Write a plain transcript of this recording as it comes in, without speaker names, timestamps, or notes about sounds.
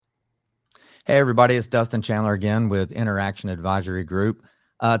Hey, everybody, it's Dustin Chandler again with Interaction Advisory Group.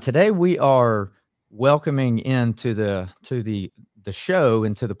 Today we are welcoming into the show,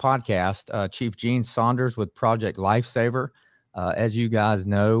 into the podcast, Chief Gene Saunders with Project Lifesaver. As you guys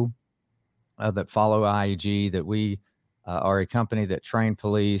know, that follow IEG, that we are a company that train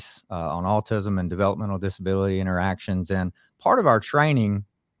police on autism and developmental disability interactions. And part of our training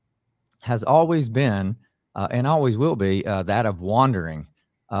has always been and always will be that of wandering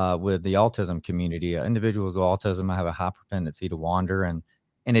with the autism community. Individuals with autism have a high propensity to wander, and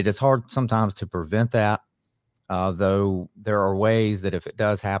it is hard sometimes to prevent that. Though there are ways that if it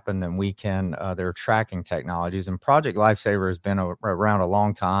does happen, then we can. There are tracking technologies, and Project Lifesaver has been around a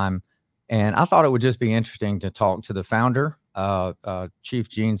long time. And I thought it would just be interesting to talk to the founder, Chief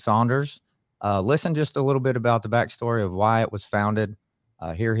Gene Saunders. Listen just a little bit about the backstory of why it was founded,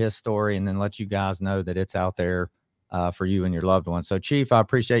 hear his story, and then let you guys know that it's out there for you and your loved ones. So, Chief, I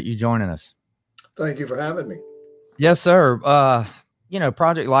appreciate you joining us. Thank you for having me. Yes, sir.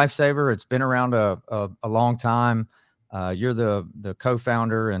 Project Lifesaver, it's been around a long time. You're the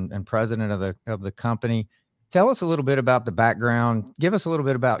co-founder and president of the company. Tell us a little bit about the background. Give us a little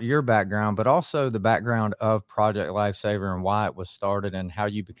bit about your background, but also the background of Project Lifesaver and why it was started and how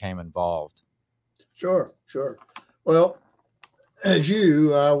you became involved. Sure. Well,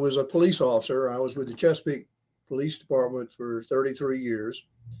 I was a police officer. I was with the Chesapeake Police Department for 33 years.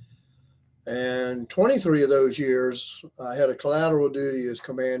 And 23 of those years, I had a collateral duty as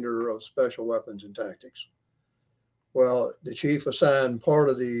commander of special weapons and tactics. Well, the chief assigned part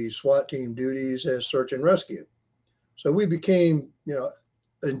of the SWAT team duties as search and rescue. So we became,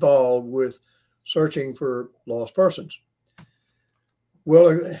 involved with searching for lost persons.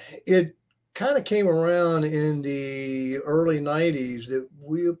 Well, it kind of came around in the early 90s that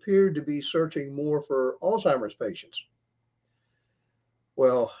we appeared to be searching more for Alzheimer's patients.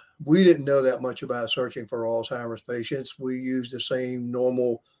 Well, we didn't know that much about searching for Alzheimer's patients. We used the same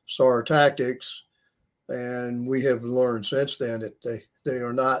normal SAR tactics, and we have learned since then that they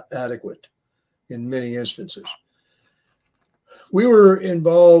are not adequate in many instances. We were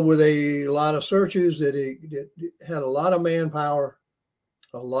involved with a lot of searches that had a lot of manpower,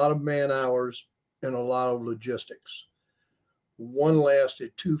 a lot of man hours, and a lot of logistics. One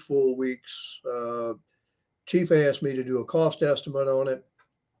lasted 2 full weeks. Chief asked me to do a cost estimate on it.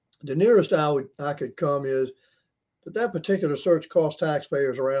 The nearest I could come is that particular search cost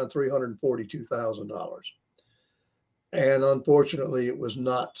taxpayers around $342,000. And unfortunately, it was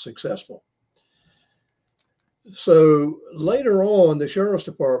not successful. So later on, the sheriff's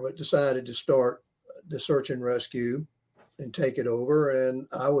department decided to start the search and rescue and take it over. And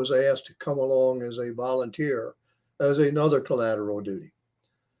I was asked to come along as a volunteer as another collateral duty,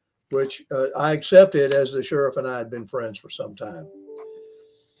 which I accepted as the sheriff and I had been friends for some time.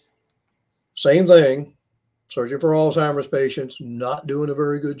 Same thing, searching for Alzheimer's patients, not doing a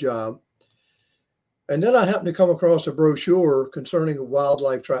very good job. And then I happened to come across a brochure concerning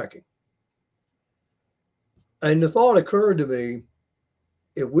wildlife tracking. And the thought occurred to me,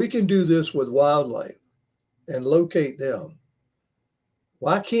 if we can do this with wildlife and locate them,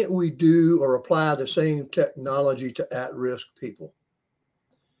 why can't we do or apply the same technology to at-risk people?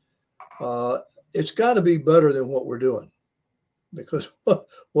 It's got to be better than what we're doing, because what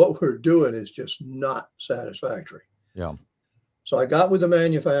we're doing is just not satisfactory. Yeah. So I got with the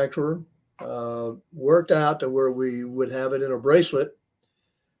manufacturer, worked out to where we would have it in a bracelet.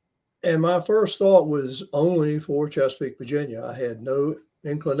 And my first thought was only for Chesapeake, Virginia. I had no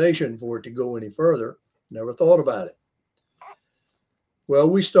inclination for it to go any further. Never thought about it. Well,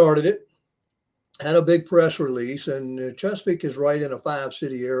 we started it, had a big press release, and Chesapeake is right in a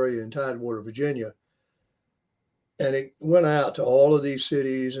 5-city area in Tidewater, Virginia. And it went out to all of these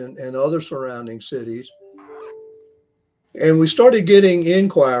cities and other surrounding cities. And we started getting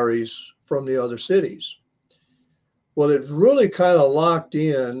inquiries from the other cities. Well, it really kind of locked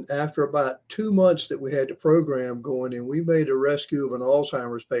in after about 2 months that we had the program going, and we made a rescue of an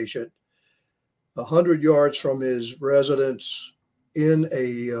Alzheimer's patient 100 yards from his residence in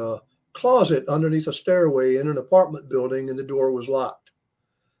a closet underneath a stairway in an apartment building, and the door was locked.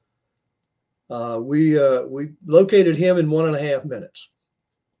 We located him in 1.5 minutes.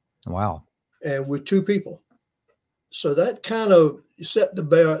 Wow. And with 2 people. So that kind of set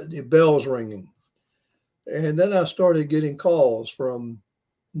the bells ringing. And then I started getting calls from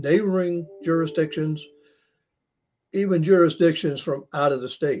neighboring jurisdictions, even jurisdictions from out of the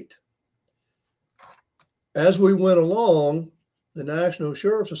state. As we went along, the National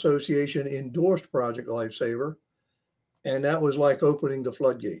Sheriff's Association endorsed Project Lifesaver, and that was like opening the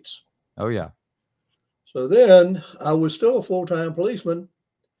floodgates. Oh, yeah. So then I was still a full-time policeman,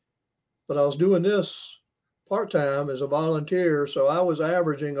 but I was doing this part-time as a volunteer, so I was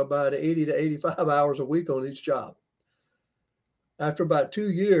averaging about 80 to 85 hours a week on each job. After about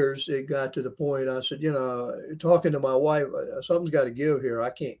 2 years, it got to the point I said, talking to my wife, something's got to give here. I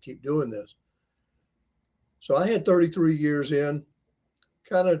can't keep doing this. So I had 33 years in,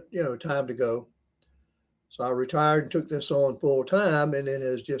 kind of, time to go. So I retired and took this on full time, and it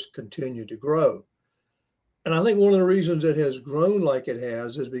has just continued to grow. And I think one of the reasons it has grown like it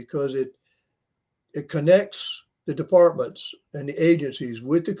has is because it connects the departments and the agencies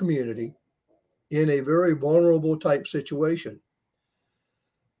with the community in a very vulnerable type situation.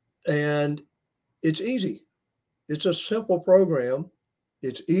 And it's easy. It's a simple program.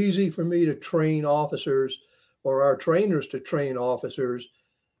 It's easy for me to train officers or our trainers to train officers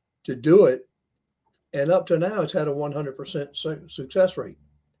to do it. And up to now, it's had a 100% success rate.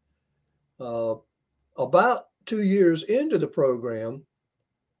 About 2 years into the program,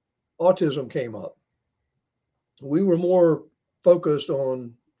 autism came up. We were more focused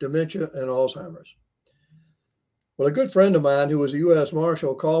on dementia and Alzheimer's. Well, a good friend of mine who was a U.S.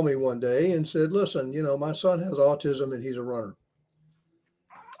 Marshal called me one day and said, listen, my son has autism and he's a runner.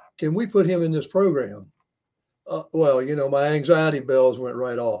 Can we put him in this program? Well, my anxiety bells went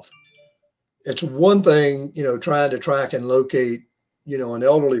right off. It's one thing, trying to track and locate, an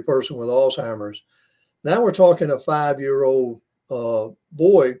elderly person with Alzheimer's. Now we're talking a 5-year-old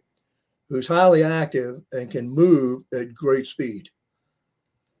boy who's highly active and can move at great speed.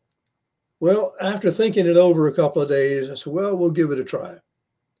 Well, after thinking it over a couple of days, I said, well, we'll give it a try.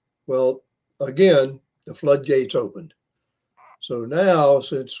 Well, again, the floodgates opened. So now,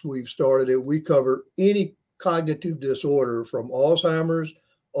 since we've started it, we cover any cognitive disorder from Alzheimer's,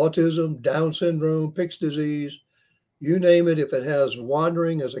 autism, Down syndrome, Pick's disease, you name it. If it has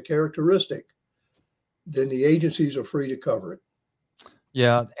wandering as a characteristic, then the agencies are free to cover it.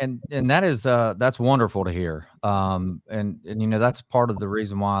 Yeah, and that is that's wonderful to hear. And that's part of the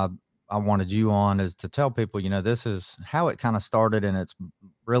reason why I wanted you on, is to tell people, this is how it kind of started, and it's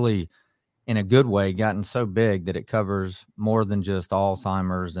really, in a good way, gotten so big that it covers more than just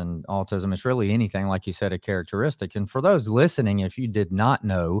Alzheimer's and autism. It's really anything, like you said, a characteristic. And for those listening, if you did not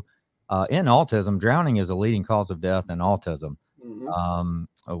know, in autism, drowning is a leading cause of death in autism. Mm-hmm.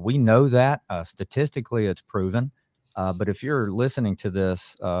 We know that statistically it's proven. But if you're listening to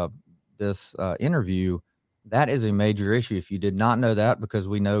this interview, that is a major issue. If you did not know that, because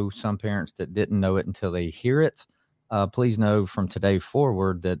we know some parents that didn't know it until they hear it, please know from today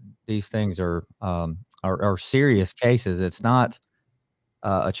forward that these things are serious cases. It's not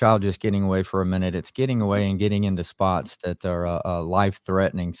a child just getting away for a minute. It's getting away and getting into spots that are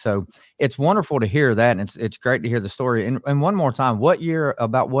life-threatening. So it's wonderful to hear that, and it's great to hear the story. And one more time, what year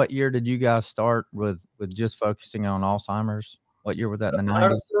did you guys start with just focusing on Alzheimer's? What year was that, in the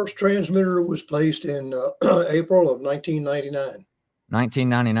 90s? Our first transmitter was placed in April of 1999.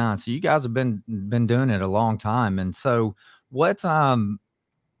 1999. So you guys have been doing it a long time. And so what,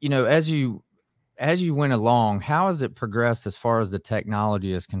 as you went along, how has it progressed as far as the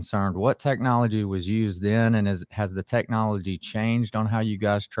technology is concerned? What technology was used then, and has the technology changed on how you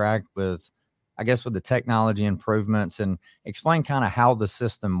guys track with the technology improvements? And explain kind of how the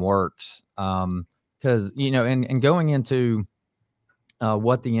system works. Because, and going into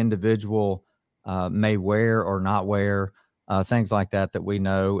what the individual may wear or not wear, things like that we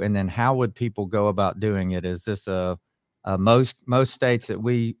know. And then how would people go about doing it? Is this most states that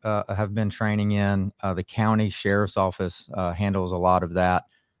we have been training in, the county sheriff's office handles a lot of that.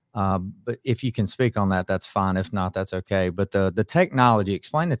 But if you can speak on that, that's fine. If not, that's okay. But the technology,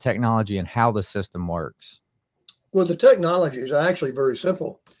 explain the technology and how the system works. Well, the technology is actually very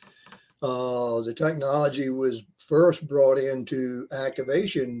simple. The technology was first brought into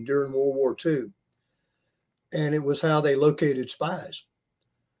activation during World War II, and it was how they located spies.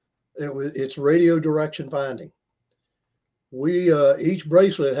 It's radio direction finding. We each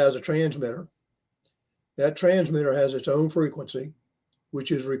bracelet has a transmitter. That transmitter has its own frequency,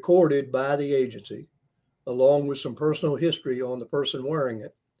 which is recorded by the agency, along with some personal history on the person wearing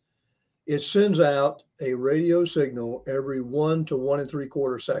it. It sends out a radio signal every 1 to 1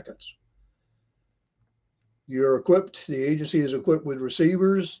 3/4 seconds. You're equipped, the agency is equipped with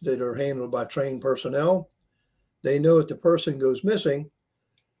receivers that are handled by trained personnel. They know if the person goes missing,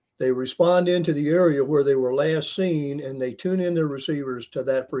 they respond into the area where they were last seen, and they tune in their receivers to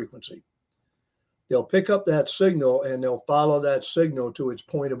that frequency. They'll pick up that signal and they'll follow that signal to its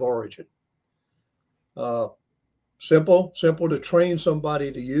point of origin. Simple to train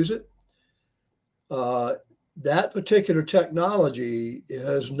somebody to use it. That particular technology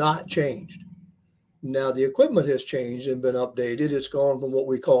has not changed. Now the equipment has changed and been updated. It's gone from what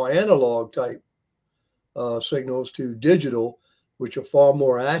we call analog type signals to digital, which are far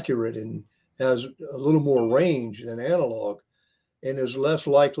more accurate and has a little more range than analog and is less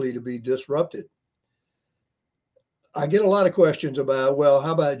likely to be disrupted. I get a lot of questions about, well,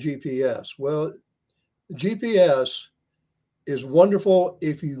 how about GPS? Well, GPS is wonderful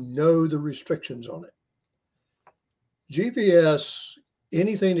if you know the restrictions on it. GPS,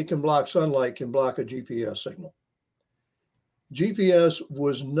 anything that can block sunlight can block a GPS signal. GPS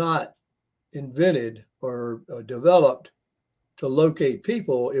was not invented or developed to locate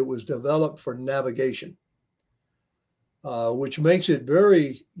people, it was developed for navigation, which makes it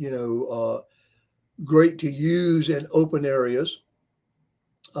very, great to use in open areas.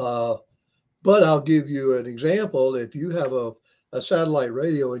 But I'll give you an example. If you have a satellite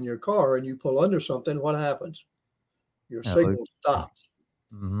radio in your car and you pull under something, what happens? Your signal stops.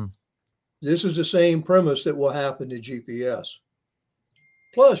 Mm-hmm. This is the same premise that will happen to GPS.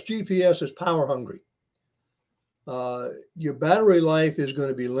 Plus, GPS is power hungry. Your battery life is going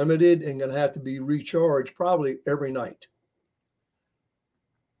to be limited and going to have to be recharged probably every night.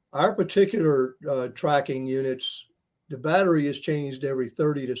 Our particular tracking units, the battery is changed every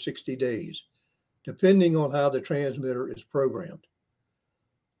 30 to 60 days, depending on how the transmitter is programmed.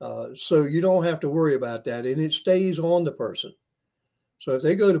 So you don't have to worry about that, and it stays on the person. So if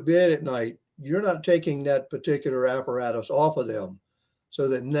they go to bed at night, you're not taking that particular apparatus off of them so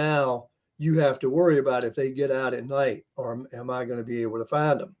that now you have to worry about if they get out at night, or am I going to be able to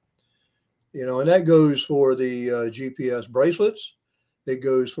find them? And that goes for the GPS bracelets. It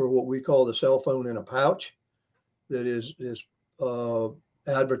goes for what we call the cell phone in a pouch that is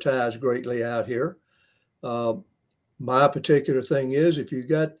advertised greatly out here. My particular thing is if you're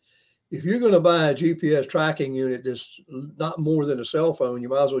going to buy a GPS tracking unit that's not more than a cell phone, you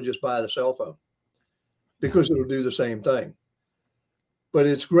might as well just buy the cell phone because it'll do the same thing. But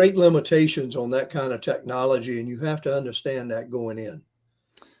it's great limitations on that kind of technology, and you have to understand that going in.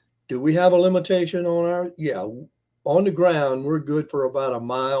 Do we have a limitation on our? Yeah, on the ground, we're good for about a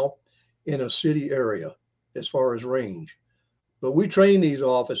mile in a city area as far as range. But we train these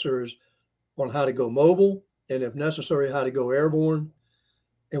officers on how to go mobile and, if necessary, how to go airborne.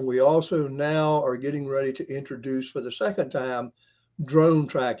 And we also now are getting ready to introduce for the second time drone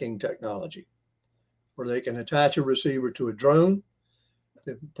tracking technology, where they can attach a receiver to a drone.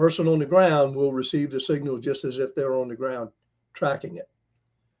 The person on the ground will receive the signal just as if they're on the ground tracking it.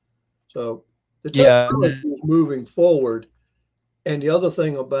 So the technology is moving forward. And the other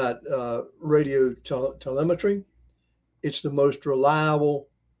thing about radio telemetry, it's the most reliable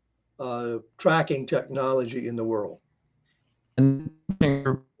tracking technology in the world. And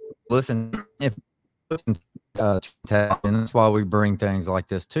listen, if and that's why we bring things like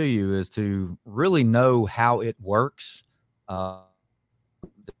this to you, is to really know how it works. A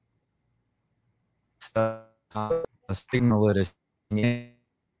signal that is,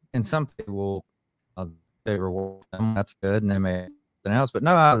 and some people they reward them, that's good, and they may something else, but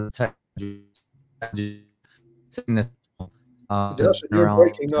know how the technology. Dustin, you're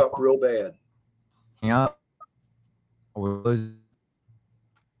breaking up real bad. Yeah, but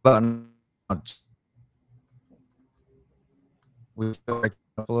we break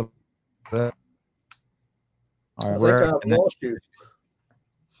up a little bit. All right, I think I've lost you.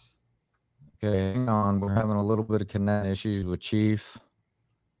 Okay, hang on. We're having a little bit of connect issues with Chief.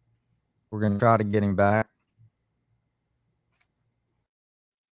 We're going to try to get him back.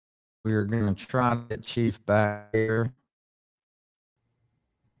 We're going to try to get Chief back here.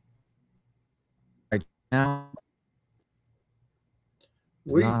 Right now.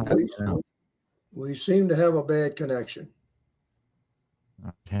 We seem to have a bad connection.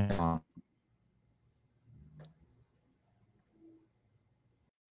 Okay.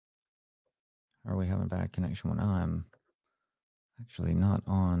 Are we having bad connection when I'm actually not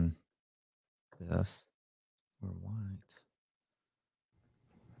on this? We're white.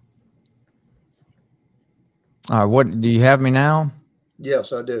 All right. What do you have me now?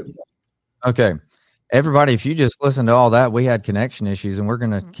 Yes, I do. Okay. Everybody, if you just listen to all that, we had connection issues, and we're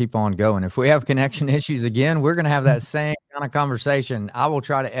going to keep on going. If we have connection issues again, we're going to have that same kind of conversation. I will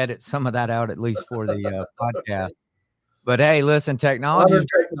try to edit some of that out, at least for the podcast. Okay. But hey, listen,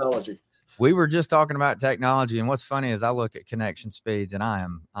 technology. We were just talking about technology, and what's funny is I look at connection speeds, and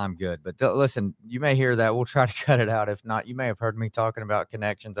I'm good. But listen, you may hear that. We'll try to cut it out. If not, you may have heard me talking about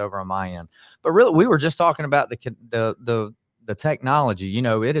connections over on my end. But really, we were just talking about the technology.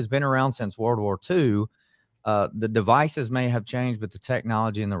 It has been around since World War II. The devices may have changed, but the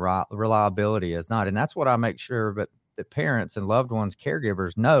technology and the reliability is not. And that's what I make sure that parents and loved ones,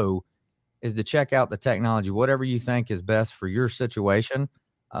 caregivers know is to check out the technology, whatever you think is best for your situation.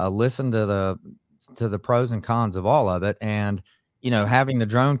 Listen to the pros and cons of all of it. And, having the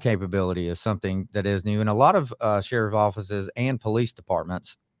drone capability is something that is new. And a lot of sheriff offices and police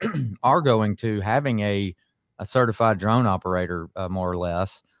departments are going to having a certified drone operator, more or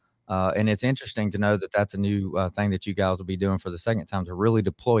less. And it's interesting to know that that's a new thing that you guys will be doing for the second time, to really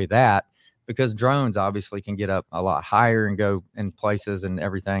deploy that, because drones obviously can get up a lot higher and go in places and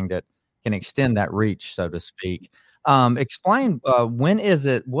everything that can extend that reach, so to speak. Explain, when is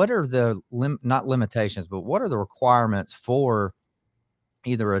it, what are the not limitations, but what are the requirements for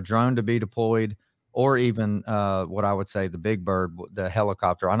either a drone to be deployed, or even what I would say the big bird, the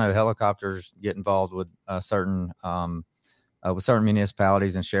helicopter? I know helicopters get involved with certain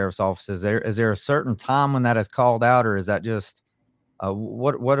municipalities and sheriff's offices. Is there a certain time when that is called out, or is that just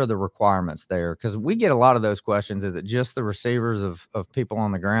what are the requirements there? Because we get a lot of those questions. Is it just the receivers of people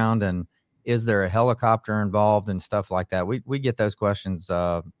on the ground, and is there a helicopter involved and stuff like that? We get those questions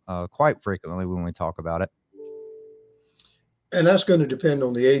quite frequently when we talk about it. And that's going to depend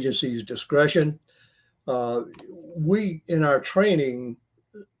on the agency's discretion. We, in our training,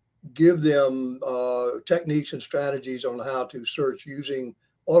 give them techniques and strategies on how to search using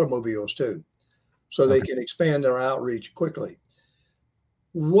automobiles too, so they can expand their outreach quickly.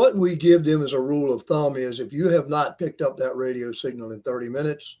 What we give them as a rule of thumb is, if you have not picked up that radio signal in 30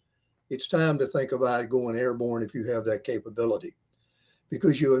 minutes, it's time to think about going airborne if you have that capability,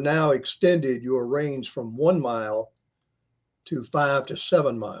 because you have now extended your range from 1 mile to 5 to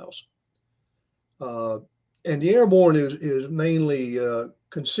 7 miles. And the airborne is mainly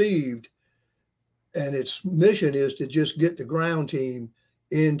conceived, and its mission is to just get the ground team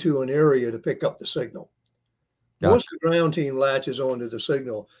into an area to pick up the signal. Gotcha. Once the ground team latches onto the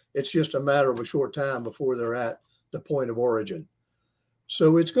signal, it's just a matter of a short time before they're at the point of origin.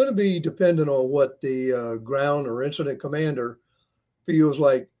 So it's going to be dependent on what the ground or incident commander feels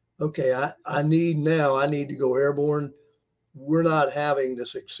like. Okay, I need to go airborne. We're not having the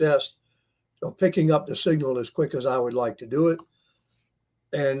success of picking up the signal as quick as I would like to do it.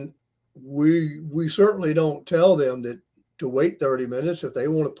 And we certainly don't tell them that to wait 30 minutes. If they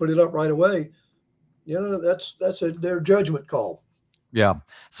want to put it up right away, that's their judgment call. Yeah.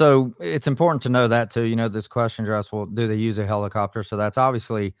 So it's important to know that too. This question asked, well, do they use a helicopter? So that's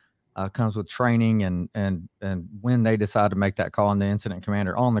obviously comes with training and when they decide to make that call, and the incident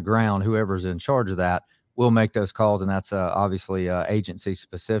commander on the ground, whoever's in charge of that, will make those calls. And that's obviously agency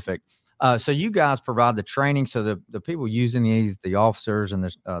specific. So you guys provide the training. So the people using these, the officers and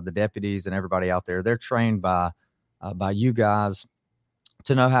the deputies and everybody out there, they're trained by you guys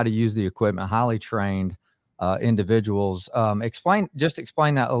to know how to use the equipment, highly trained individuals. Explain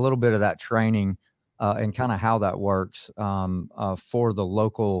that, a little bit of that training and kind of how that works for the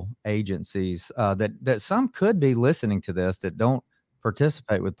local agencies that some could be listening to this that don't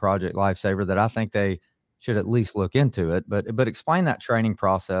participate with Project Lifesaver, that I think they should at least look into it. But explain that training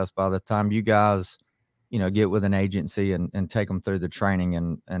process by the time you guys, get with an agency and take them through the training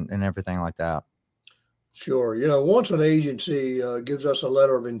and everything like that. Sure. Once an agency gives us a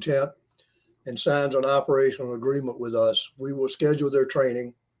letter of intent and signs an operational agreement with us, we will schedule their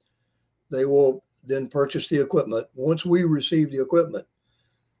training. They will then purchase the equipment. Once we receive the equipment,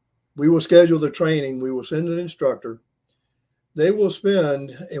 we will schedule the training. We will send an instructor. They will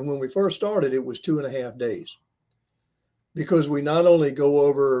spend, and when we first started, it was 2.5 days, because we not only go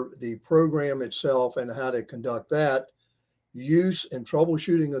over the program itself and how to conduct that, use and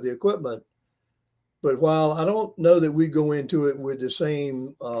troubleshooting of the equipment. But while I don't know that we go into it with the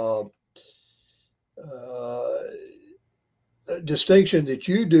same distinction that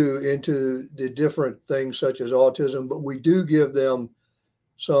you do into the different things such as autism, but we do give them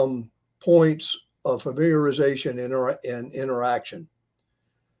some points of familiarization and interaction,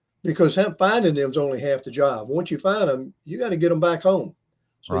 because finding them is only half the job. Once you find them, you got to get them back home.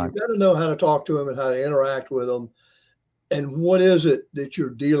 So right. You've got to know how to talk to them and how to interact with them, and what is it that you're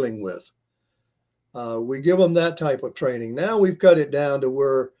dealing with. We give them that type of training. Now we've cut it down to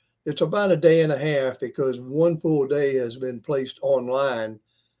where it's about 1.5 days, because one full day has been placed online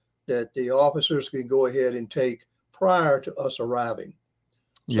that the officers can go ahead and take prior to us arriving.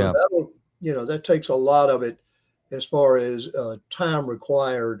 Yeah. So that takes a lot of it as far as time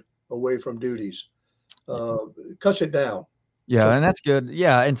required away from duties. Cuts it down. Yeah, and that's good.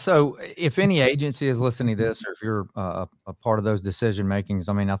 Yeah, and so if any agency is listening to this, or if you're a part of those decision makings,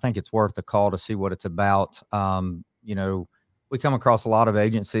 I think it's worth the call to see what it's about. We come across a lot of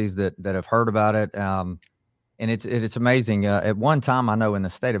agencies that have heard about it, And it's amazing. At one time, I know in the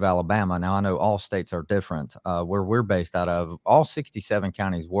state of Alabama, now I know all states are different. Where we're based out of, all 67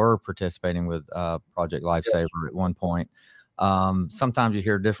 counties were participating with Project Yes. Lifesaver at one point. Sometimes you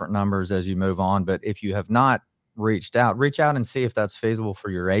hear different numbers as you move on, but if you have not reach out and see if that's feasible for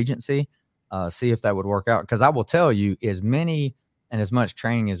your agency. See if that would work out. Because I will tell you, as many and as much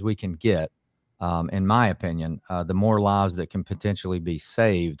training as we can get, in my opinion, the more lives that can potentially be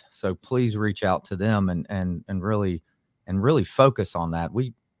saved. So please reach out to them and really focus on that.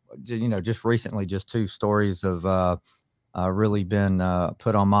 We, just recently, just two stories of really been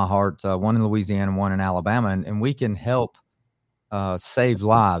put on my heart. One in Louisiana, one in Alabama, and we can help save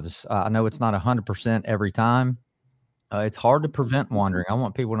lives. I know it's not 100% every time. It's hard to prevent wandering. I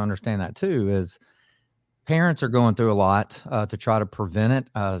want people to understand that too. Is parents are going through a lot to try to prevent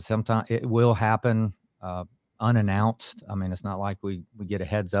it. Sometimes it will happen unannounced. I mean, it's not like we get a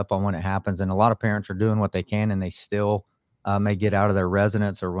heads up on when it happens. And a lot of parents are doing what they can, and they still may get out of their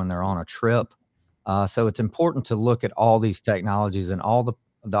residence or when they're on a trip. So it's important to look at all these technologies and all the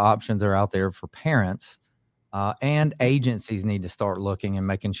options are out there for parents. And agencies need to start looking and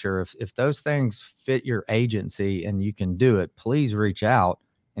making sure if those things fit your agency and you can do it, please reach out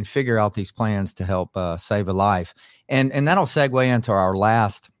and figure out these plans to help save a life. And that'll segue into our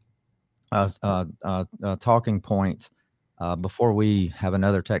last talking point before we have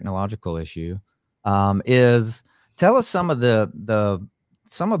another technological issue. Is tell us some of the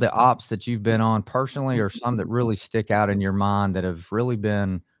ops that you've been on personally, or some that really stick out in your mind that have really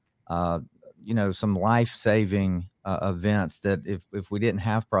been some life-saving events that if we didn't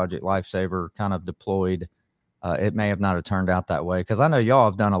have Project Lifesaver kind of deployed, it may have not have turned out that way. Because I know y'all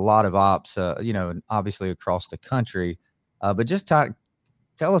have done a lot of ops, obviously across the country, but just tell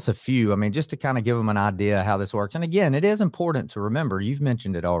us a few. I mean, just to kind of give them an idea how this works. And again, it is important to remember, you've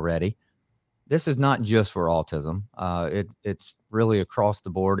mentioned it already, this is not just for autism. It's really across the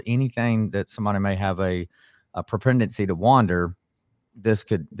board. Anything that somebody may have a propensity to wander, this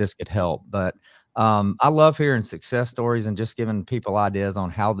could help. But I love hearing success stories and just giving people ideas on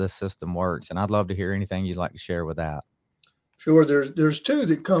how this system works. And I'd love to hear anything you'd like to share with that. Sure. There's two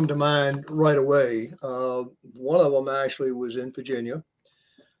that come to mind right away. One of them actually was in Virginia,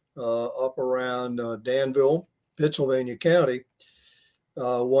 up around Danville, Pennsylvania County.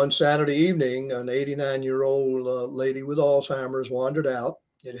 One Saturday evening, an 89-year-old lady with Alzheimer's wandered out.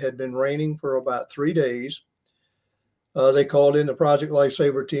 It had been raining for about 3 days. They called in the Project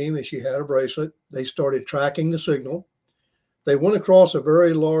Lifesaver team, and she had a bracelet. They started tracking the signal. They went across a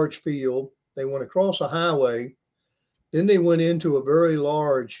very large field. They went across a highway. Then they went into a very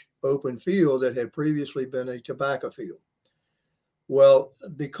large open field that had previously been a tobacco field. Well,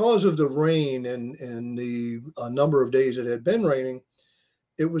 because of the rain and the number of days it had been raining,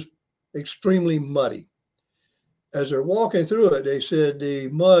 it was extremely muddy. As they're walking through it, they said the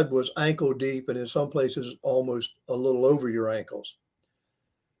mud was ankle deep and in some places almost a little over your ankles.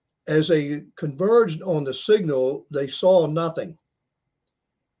 As they converged on the signal, they saw nothing,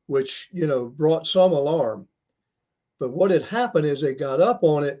 which, brought some alarm. But what had happened is they got up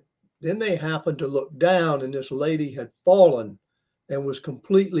on it, then they happened to look down, and this lady had fallen and was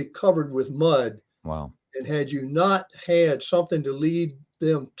completely covered with mud. Wow. And had you not had something to lead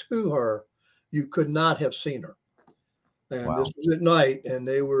them to her, you could not have seen her. And Wow. this was at night, and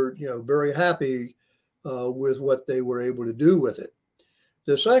they were, very happy with what they were able to do with it.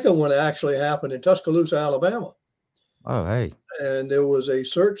 The second one actually happened in Tuscaloosa, Alabama. Oh, hey. And there was a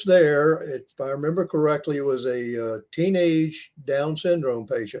search there. If I remember correctly, it was a teenage Down syndrome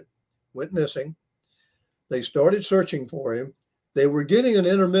patient went missing. They started searching for him. They were getting an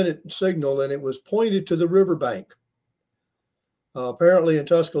intermittent signal, and it was pointed to the riverbank. Apparently, in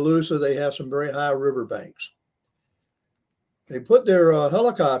Tuscaloosa, they have some very high riverbanks. They put their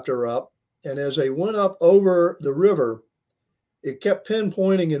helicopter up, and as they went up over the river, it kept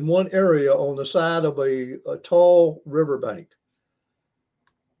pinpointing in one area on the side of a tall riverbank.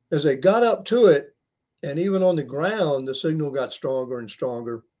 As they got up to it, and even on the ground, the signal got stronger and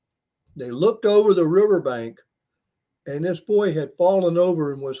stronger. They looked over the riverbank, and this boy had fallen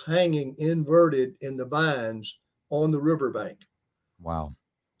over and was hanging inverted in the vines on the riverbank. Wow.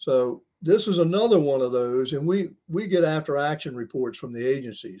 So this is another one of those, and we get after action reports from the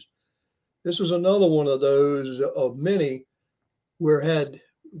agencies. This is another one of those of many where had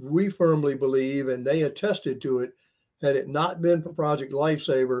we firmly believe, and they attested to it, had it not been for Project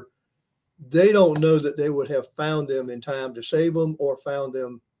Lifesaver, they don't know that they would have found them in time to save them or found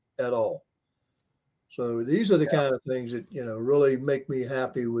them at all. So these are the kind of things that, really make me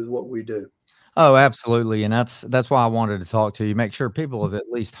happy with what we do. Oh, absolutely. And that's why I wanted to talk to you, make sure people have at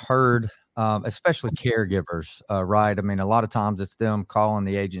least heard especially caregivers, right? I mean, a lot of times it's them calling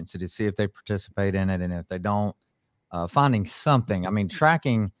the agency to see if they participate in it, and if they don't, finding something. I mean,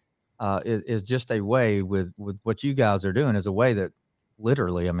 tracking is just a way with what you guys are doing is a way that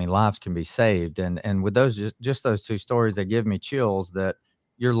literally, I mean, lives can be saved. And with those just those two stories, they give me chills that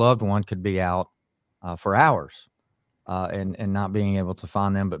your loved one could be out for hours and not being able to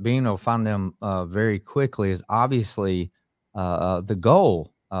find them, but being able to find them very quickly is obviously the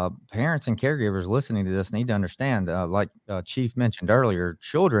goal. Parents and caregivers listening to this need to understand, like Chief mentioned earlier,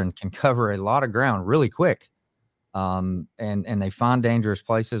 children can cover a lot of ground really quick, and they find dangerous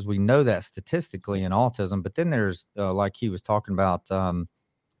places. We know that statistically in autism, but then there's like he was talking about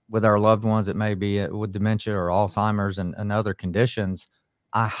with our loved ones that may be with dementia or Alzheimer's and other conditions.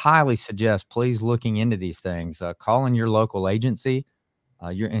 I highly suggest please looking into these things, calling your local agency,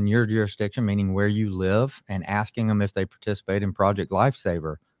 your in your jurisdiction, meaning where you live, and asking them if they participate in Project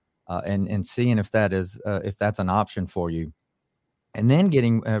Lifesaver, and seeing if that's an option for you. And then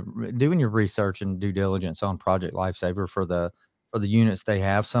getting doing your research and due diligence on Project Lifesaver for the units they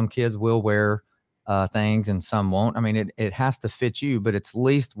have. Some kids will wear things and some won't. I mean, it has to fit you, but it's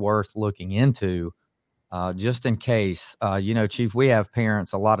least worth looking into just in case. Chief, we have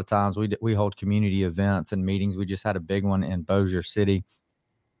parents a lot of times. We hold community events and meetings. We just had a big one in Bossier City,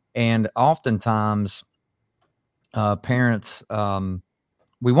 and oftentimes parents.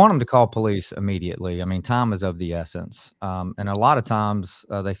 We want them to call police immediately. I mean, time is of the essence. And a lot of times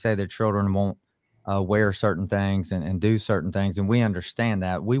they say their children won't wear certain things and do certain things. And we understand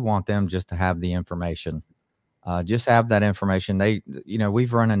that. We want them just to have the information, just have that information.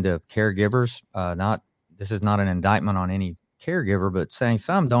 We've run into caregivers, this is not an indictment on any caregiver, but saying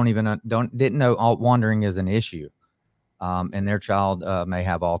some didn't know wandering is an issue. And their child may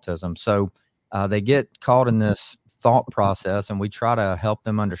have autism. So they get caught in this thought process, and we try to help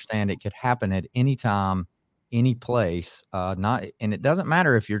them understand it could happen at any time, any place. And it doesn't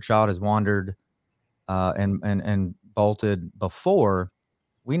matter if your child has wandered and bolted before.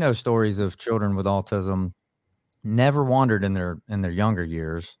 We know stories of children with autism never wandered in their younger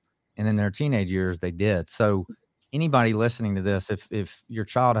years, and in their teenage years they did. So anybody listening to this, if your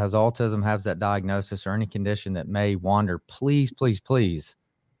child has autism, has that diagnosis, or any condition that may wander, please, please, please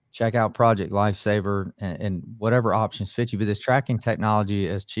check out Project Lifesaver and whatever options fit you. But this tracking technology,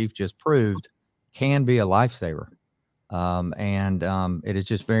 as Chief just proved, can be a lifesaver. It is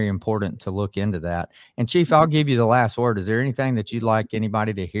just very important to look into that. And Chief, I'll give you the last word. Is there anything that you'd like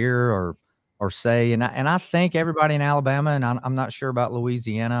anybody to hear or say? And I think everybody in Alabama, and I'm not sure about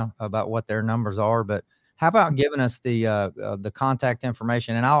Louisiana about what their numbers are, but how about giving us the contact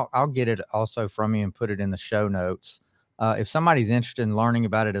information, and I'll get it also from you and put it in the show notes. If somebody's interested in learning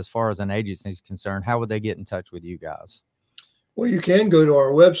about it as far as an agency is concerned, how would they get in touch with you guys? Well, you can go to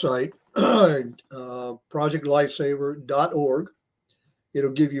our website, projectlifesaver.org.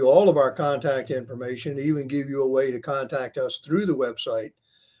 It'll give you all of our contact information, even give you a way to contact us through the website.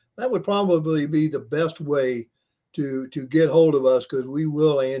 That would probably be the best way to get hold of us, because we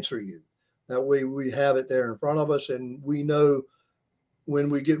will answer you. That way we have it there in front of us, and we know when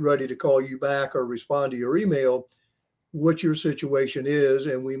we get ready to call you back or respond to your email what your situation is,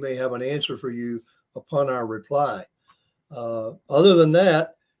 and we may have an answer for you upon our reply. Other than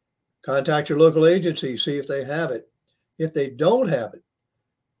that, contact your local agency, see if they have it. If they don't have it,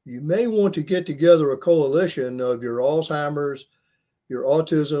 you may want to get together a coalition of your Alzheimer's, your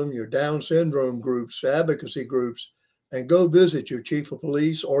autism, your Down syndrome groups, advocacy groups, and go visit your chief of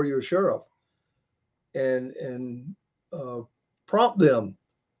police or your sheriff and prompt them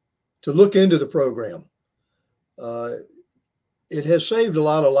to look into the program. It has saved a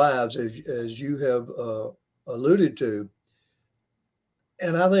lot of lives, as you have alluded to.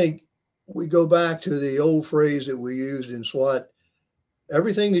 And I think we go back to the old phrase that we used in SWAT: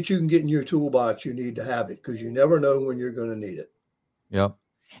 everything that you can get in your toolbox, you need to have it, because you never know when you're going to need it. Yep.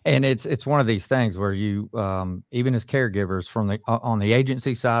 And it's one of these things where you, even as caregivers from on the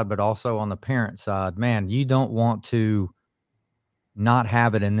agency side, but also on the parent side, man, you don't want to not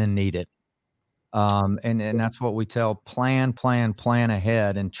have it and then need it. And that's what we tell: plan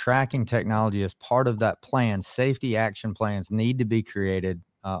ahead, and tracking technology is part of that plan. Safety action plans need to be created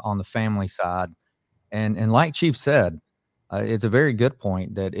on the family side. And like Chief said, it's a very good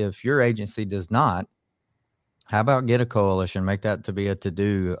point that if your agency does not, how about get a coalition, make that to be a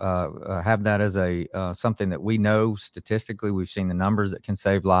to-do, have that as a something that we know statistically, we've seen the numbers that can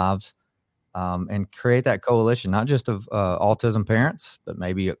save lives, and create that coalition, not just of autism parents, but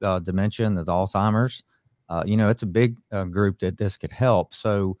maybe dementia and there's Alzheimer's. It's a big group that this could help.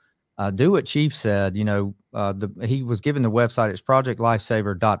 So do what Chief said, he was given the website. It's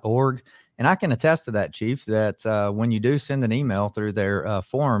projectlifesaver.org. And I can attest to that, Chief, that when you do send an email through their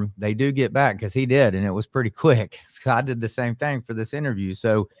form, they do get back, because he did, and it was pretty quick. So I did the same thing for this interview.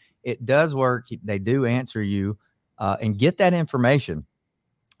 So it does work. They do answer you, and get that information.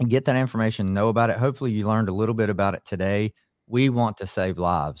 Know about it. Hopefully you learned a little bit about it today. We want to save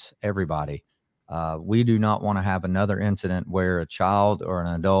lives, everybody. We do not want to have another incident where a child or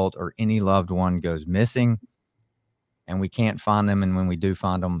an adult or any loved one goes missing and we can't find them. And when we do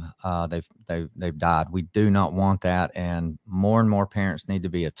find them, they've died. We do not want that. And more parents need to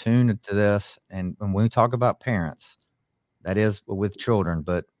be attuned to this. And when we talk about parents, that is with children,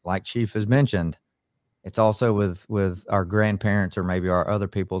 but like Chief has mentioned, it's also with our grandparents or maybe our other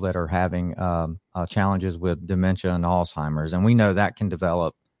people that are having challenges with dementia and Alzheimer's. And we know that can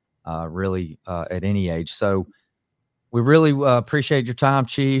develop really at any age. So we really appreciate your time,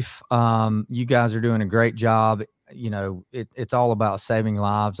 Chief. You guys are doing a great job. You know, it's all about saving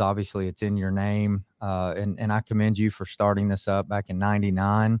lives. Obviously, it's in your name. And I commend you for starting this up back in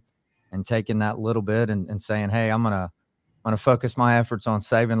 '99 and taking that little bit and saying, hey, I'm going to focus my efforts on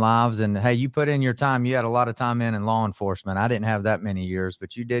saving lives. And hey, you put in your time. You had a lot of time in law enforcement. I didn't have that many years,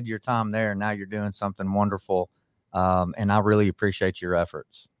 but you did your time there, and now you're doing something wonderful. And I really appreciate your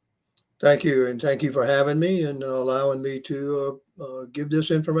efforts. Thank you. And thank you for having me and allowing me to give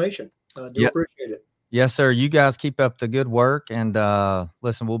this information. I do appreciate it. Yes, sir. You guys keep up the good work. And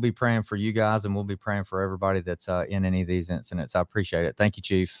listen, we'll be praying for you guys, and we'll be praying for everybody that's in any of these incidents. I appreciate it. Thank you,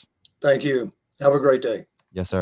 Chief. Thank you. Have a great day. Yes, sir.